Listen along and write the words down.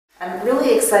I'm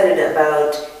really excited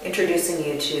about introducing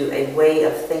you to a way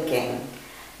of thinking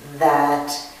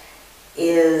that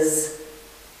is,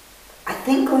 I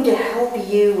think, going to help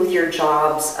you with your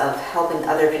jobs of helping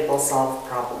other people solve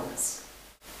problems.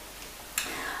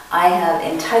 I have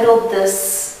entitled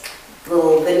this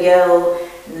little video,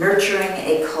 Nurturing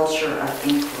a Culture of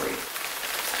Inquiry.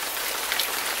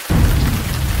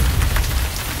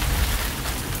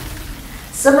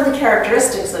 Some of the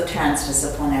characteristics of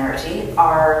transdisciplinarity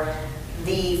are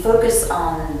the focus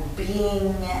on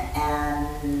being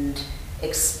and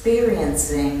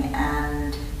experiencing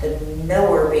and the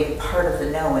knower being part of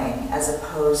the knowing, as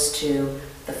opposed to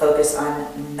the focus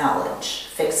on knowledge,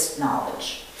 fixed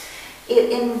knowledge.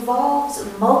 It involves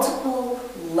multiple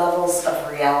levels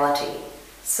of reality,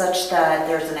 such that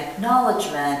there's an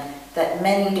acknowledgement that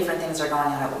many different things are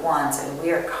going on at once, and we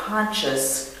are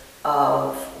conscious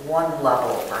of one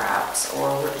level, perhaps,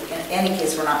 or in any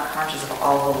case, we're not conscious of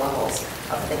all the levels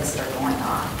of things that are going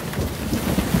on.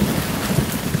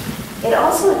 It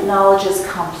also acknowledges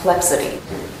complexity,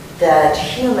 that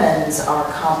humans are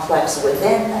complex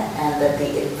within and that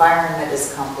the environment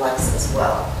is complex as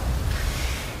well.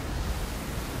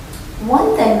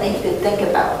 One thing that you could think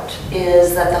about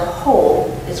is that the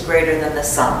whole is greater than the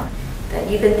sum. That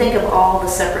you can think of all the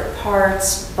separate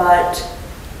parts, but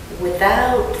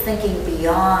without thinking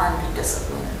beyond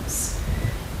disciplines,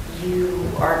 you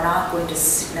are not going to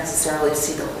necessarily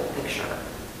see the whole picture.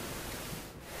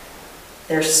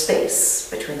 There's space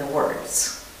between the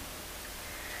words.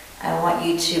 I want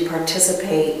you to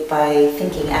participate by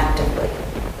thinking actively.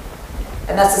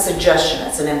 And that's a suggestion,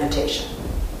 it's an invitation.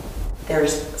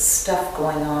 There's stuff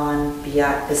going on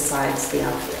besides the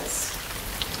obvious.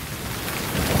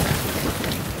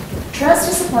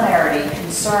 Transdisciplinarity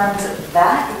concerns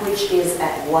that which is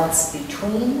at once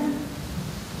between,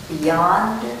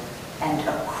 beyond, and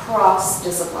across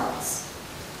disciplines.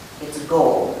 Its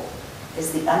goal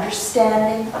is the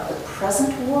understanding of the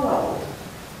present world,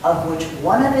 of which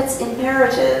one of its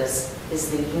imperatives is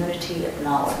the unity of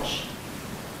knowledge.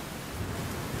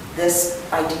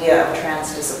 This idea of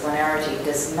transdisciplinarity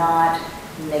does not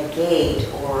negate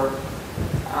or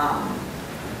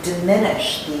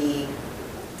diminish the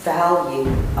value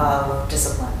of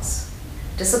disciplines.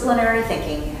 Disciplinary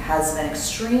thinking has been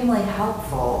extremely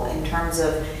helpful in terms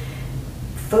of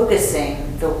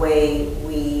focusing the way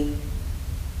we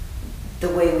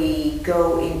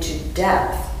go into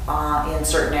depth in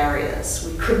certain areas.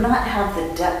 We could not have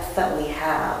the depth that we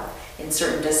have in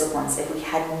certain disciplines if we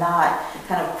had not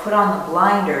kind of put on the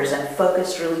blinders and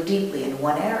focused really deeply in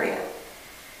one area.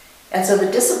 And so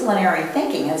the disciplinary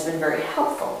thinking has been very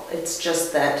helpful. It's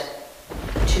just that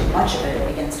too much of it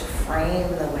begins to frame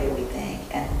the way we think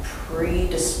and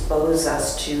predispose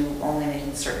us to only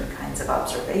making certain kinds of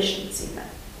observations even.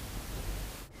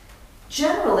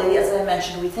 Generally, as I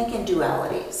mentioned, we think in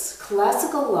dualities.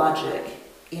 Classical logic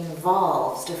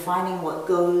involves defining what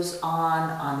goes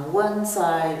on one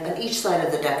side, on each side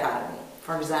of the dichotomy.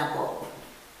 For example,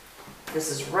 this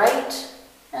is right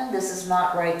and this is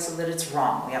not right, so that it's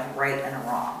wrong. We have right and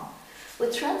wrong.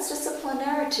 With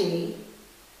transdisciplinarity,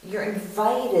 you're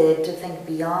invited to think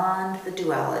beyond the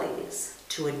dualities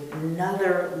to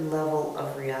another level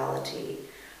of reality,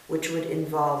 which would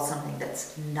involve something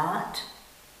that's not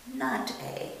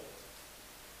A.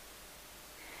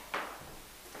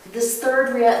 This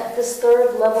third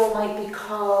level might be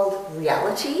called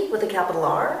reality with a capital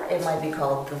R. It might be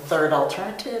called the third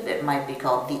alternative. It might be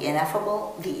called the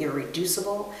ineffable, the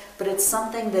irreducible. But it's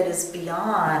something that is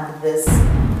beyond this.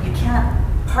 You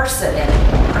can't parse it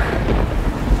anymore.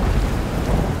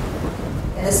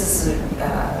 And this is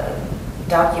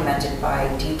documented by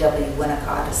D.W.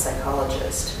 Winnicott, a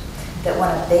psychologist, that when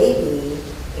a baby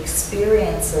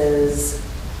experiences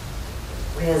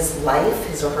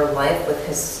his or her life with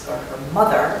his or her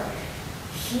mother,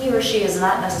 he or she is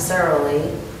not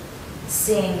necessarily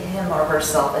seeing him or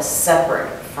herself as separate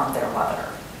from their mother.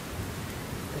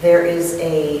 There is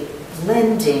a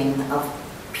blending of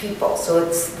people. So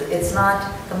it's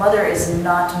not, the mother is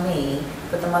not me,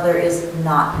 but the mother is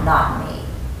not me.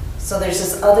 So there's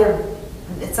this other,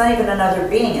 it's not even another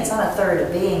being, it's not a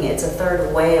third being, it's a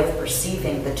third way of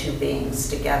perceiving the two beings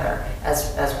together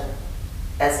as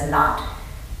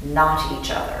not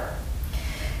each other.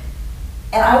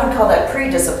 And I would call that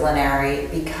pre-disciplinary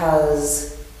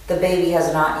because the baby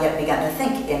has not yet begun to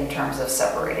think in terms of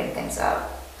separating things out.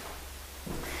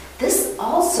 This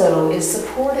also is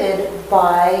supported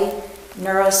by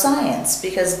neuroscience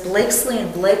because Blakeslee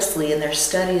and Blakeslee in their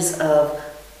studies of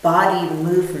body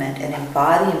movement and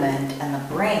embodiment and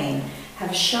the brain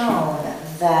have shown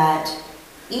that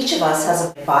each of us has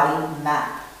a body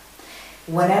map.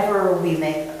 whenever we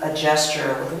make a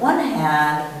gesture with one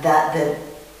hand, that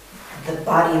the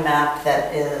body map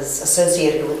that is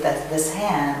associated with this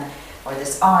hand or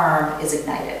this arm is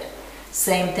ignited.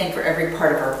 Same thing for every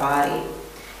part of our body.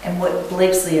 And what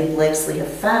Blakeslee and Blakeslee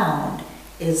have found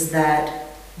is that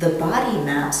the body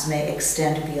maps may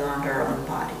extend beyond our own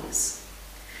bodies.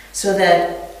 So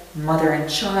that mother and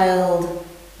child,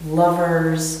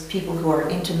 lovers, people who are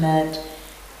intimate,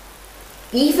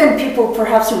 even people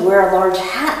perhaps who wear a large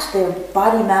hat, their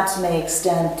body maps may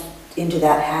extend into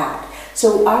that hat.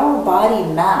 So our body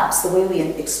maps, the way we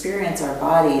experience our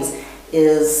bodies,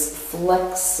 is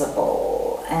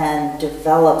flexible and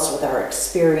develops with our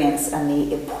experience and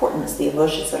the importance, the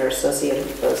emotions that are associated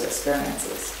with those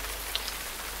experiences.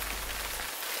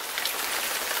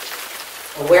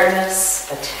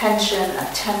 Awareness, attention,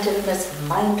 attentiveness,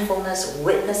 mindfulness,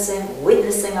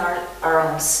 witnessing our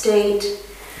own state.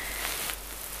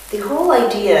 The whole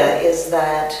idea is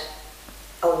that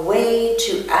a way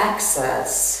to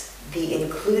access the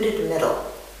included middle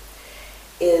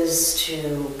is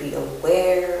to be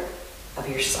aware of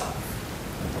yourself.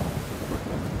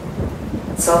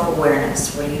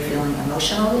 Self-awareness. What are you feeling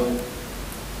emotionally?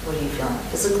 What are you feeling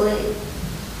physically?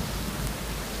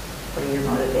 What are your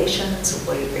motivations?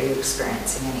 Are you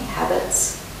experiencing any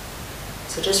habits?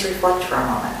 So just reflect for a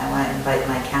moment. I want to invite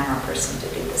my camera person to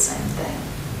do the same thing.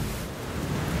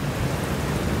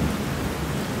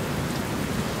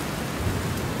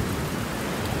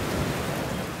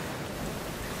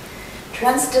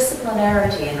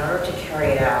 Transdisciplinarity, in order to carry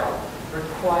it out,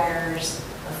 requires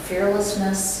a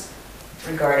fearlessness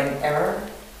regarding error,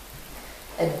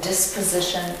 a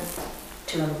disposition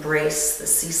to embrace the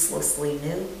ceaselessly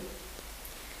new,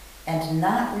 and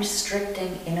not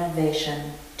restricting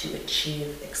innovation to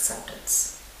achieve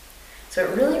acceptance. So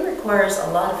it really requires a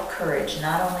lot of courage,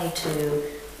 not only to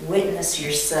witness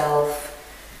yourself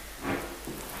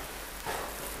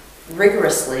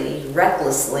rigorously,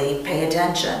 recklessly, pay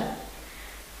attention.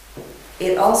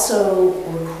 It also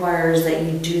requires that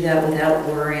you do that without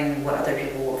worrying what other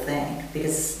people will think,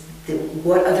 because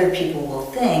what other people will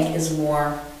think is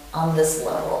more on this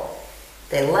level.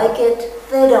 They like it,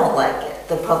 they don't like it.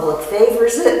 The public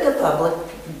favors it, the public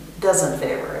doesn't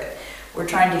favor it. We're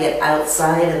trying to get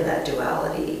outside of that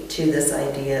duality to this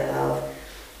idea of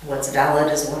what's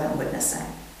valid is what I'm witnessing.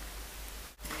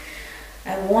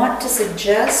 I want to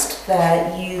suggest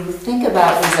that you think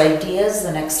about these ideas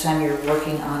the next time you're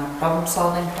working on a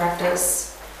problem-solving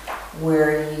practice,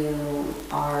 where you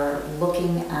are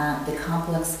looking at the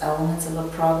complex elements of a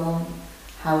problem,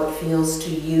 how it feels to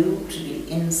you to be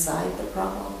inside the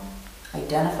problem,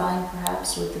 identifying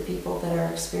perhaps with the people that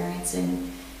are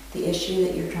experiencing the issue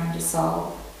that you're trying to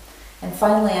solve. And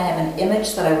finally, I have an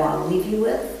image that I want to leave you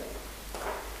with,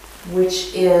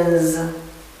 which is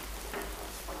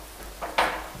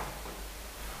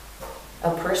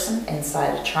a person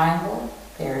inside a triangle.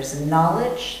 There's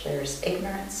knowledge, there's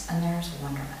ignorance, and there's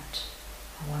wonderment.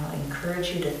 I want to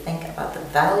encourage you to think about the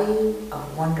value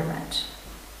of wonderment.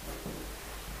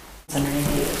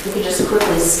 If you could just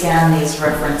quickly scan these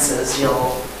references,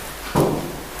 you'll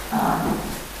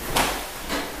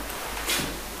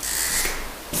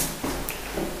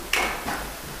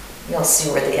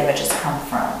see where the images come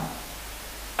from.